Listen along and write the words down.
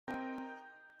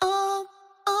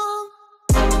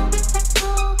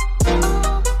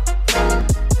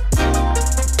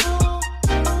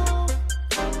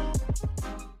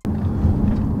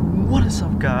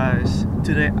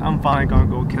Today I'm finally gonna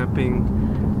go camping,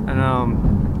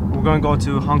 and we're gonna go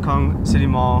to Hong Kong City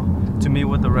Mall to meet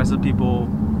with the rest of the people,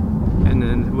 and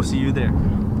then we'll see you there.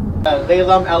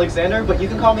 Laylam Alexander, but you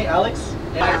can call me Alex.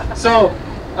 So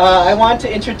I want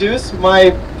to introduce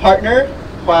my partner,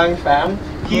 Huang Pham.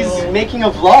 He's making a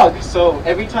vlog, so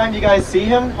every time you guys see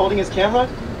him holding his camera,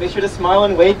 make sure to smile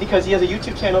and wave because he has a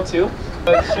YouTube channel too,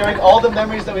 sharing all the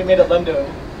memories that we made at Len Duong.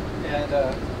 And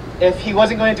if he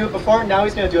wasn't going to do it before, now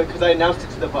he's going to do it because I announced it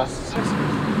to the bus.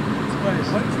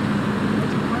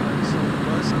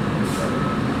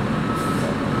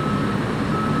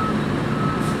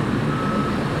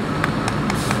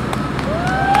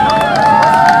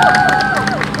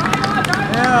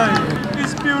 Yeah,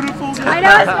 it's beautiful. I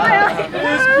know, it's smiling.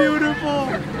 It's beautiful.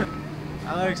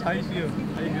 Alex, how you feel?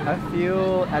 How you feel? I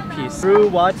feel at peace. Through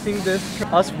watching this,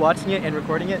 us watching it and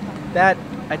recording it, that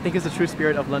I think is the true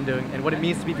spirit of Len Duong and what it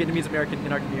means to be Vietnamese American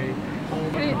in our community.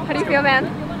 How do you feel, man?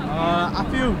 I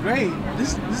feel great.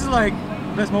 This is like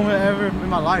the best moment ever in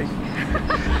my life.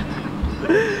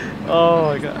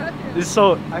 Oh my god. This is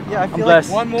so, I feel blessed.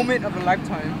 like one moment of a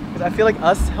lifetime. Because I feel like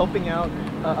us helping out,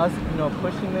 us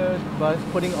pushing the bus,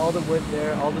 putting all the wood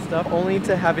there, all the stuff, only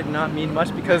to have it not mean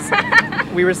much because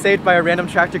we were saved by a random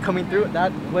tractor coming through.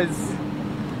 That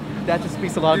just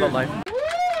speaks a lot about life.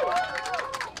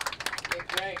 Okay,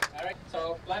 great. All right.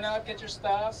 So line up, get your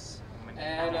stuffs,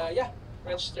 and yeah,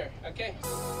 register. Okay.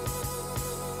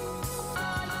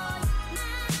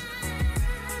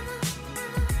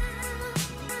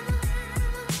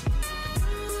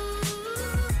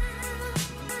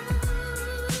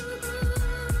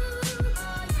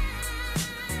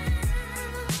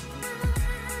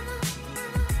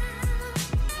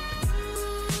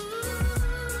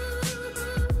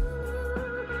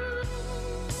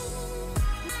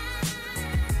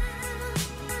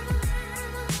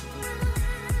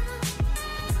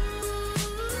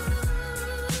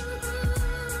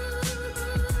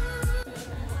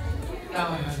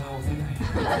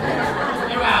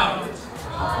 You're out.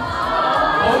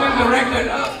 Holding the record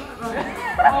up.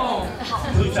 Oh.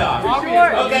 Good job.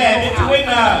 Okay, it's a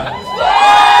winner.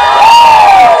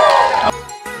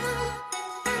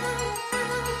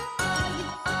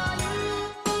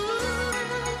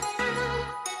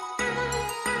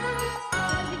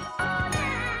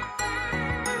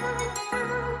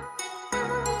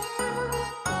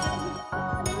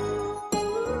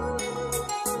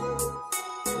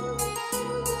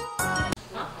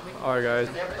 alright guys,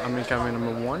 I'm in camera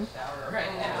number 1.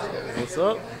 What's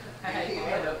up?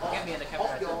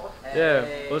 Yeah,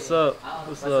 what's up?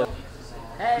 What's up?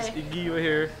 It's Iggy right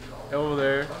here, over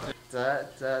there. Do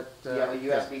you have a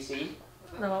USB-C?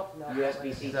 No.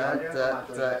 USB-C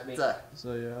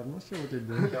So yeah, I'm not sure what they're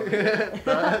doing.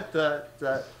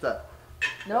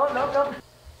 No.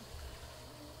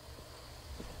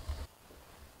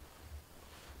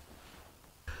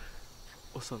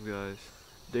 What's up guys?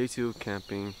 Day 2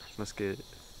 camping, let's get it.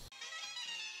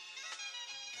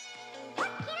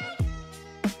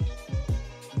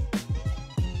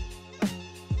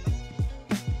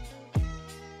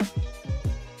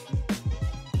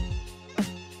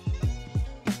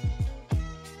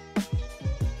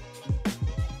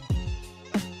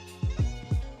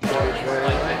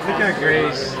 Look at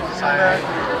Grace.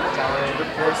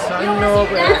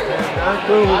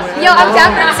 Yo, I'm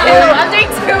down for 2. I'm doing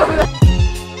 2.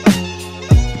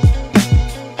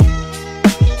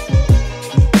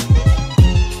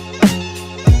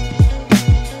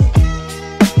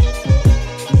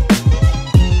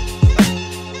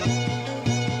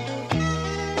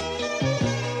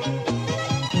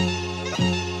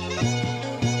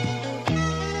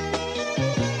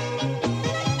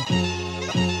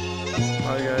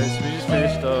 Alright guys, we just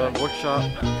finished the workshop.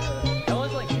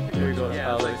 Here we go,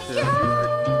 Alex.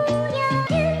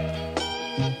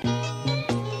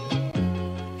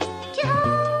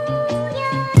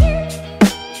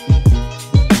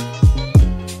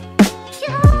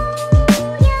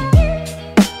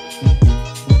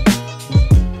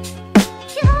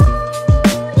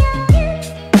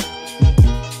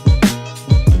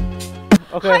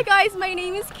 Okay. Hi guys, my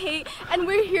name is Kate and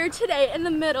we're here today in the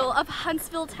middle of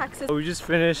Huntsville, Texas. We just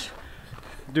finished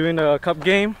doing a cup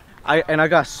game. I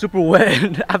got super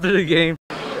wet after the game.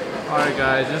 Alright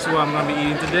guys, this is what I'm gonna be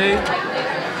eating today.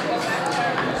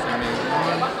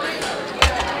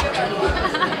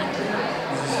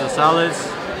 This is the salads.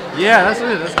 Yeah, that's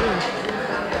it, that's good.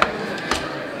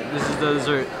 This is the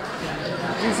dessert. I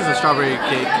think this is a strawberry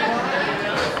cake.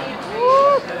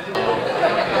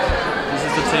 This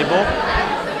is the table.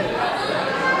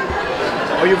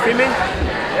 Are you filming?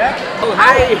 Yeah? Oh,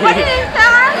 hi! What is that?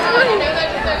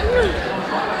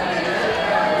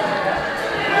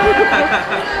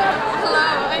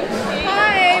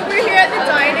 Hi, we're here at the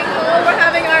dining hall. We're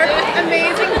having our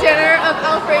amazing dinner of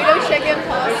Alfredo chicken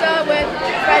pasta with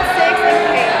breadsticks and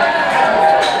cake.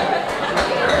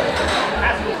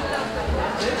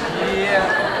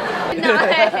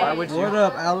 Yeah. What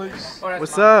up, Alex?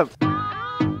 What's up?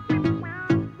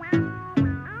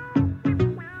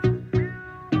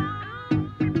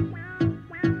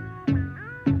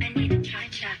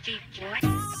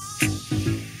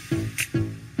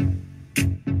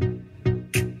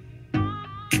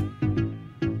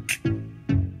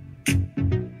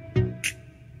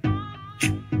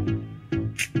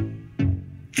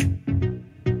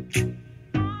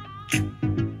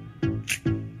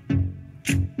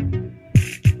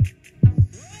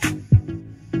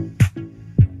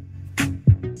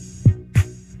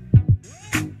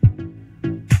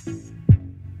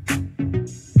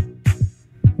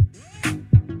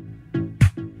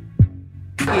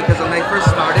 Because when I first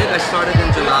started, I started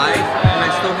in July, and I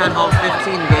still had all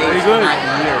 15 days for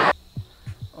that year.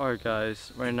 Alright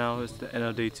guys, right now it's the end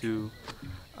of day 2.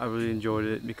 I really enjoyed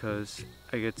it because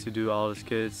I get to do all the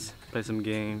skits, play some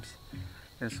games,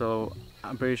 and so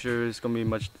I'm pretty sure it's gonna be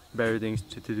much better things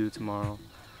to do tomorrow,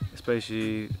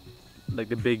 especially like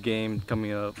the big game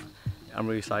coming up. I'm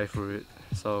really excited for it,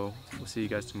 so we'll see you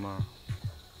guys tomorrow.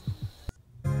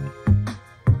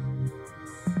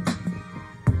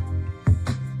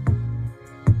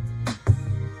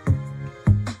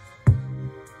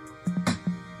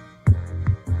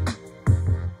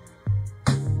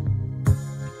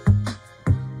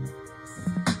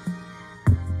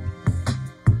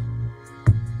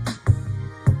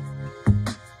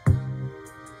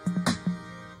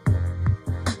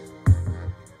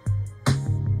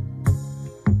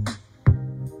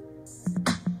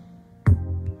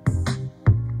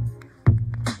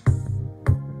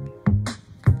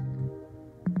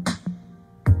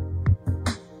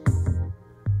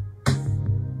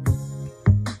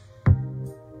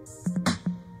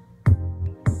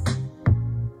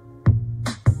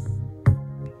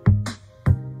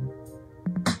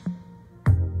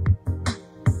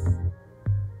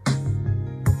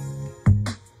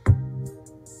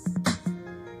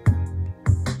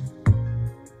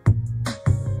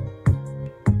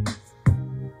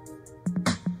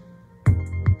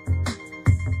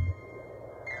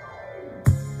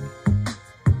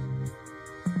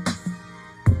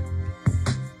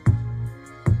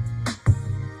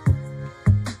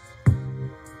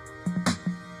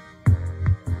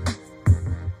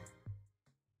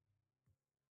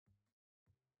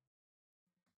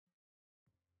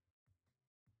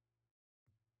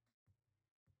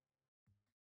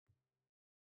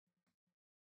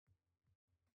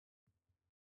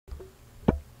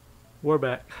 We're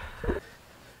back.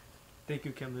 Thank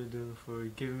you, Len Duong, for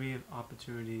giving me an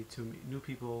opportunity to meet new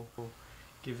people,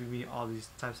 giving me all these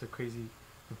types of crazy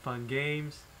and fun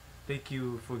games. Thank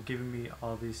you for giving me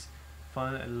all these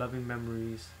fun and loving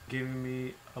memories, giving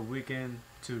me a weekend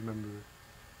to remember.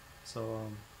 So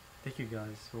thank you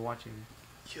guys for watching.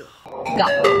 Go.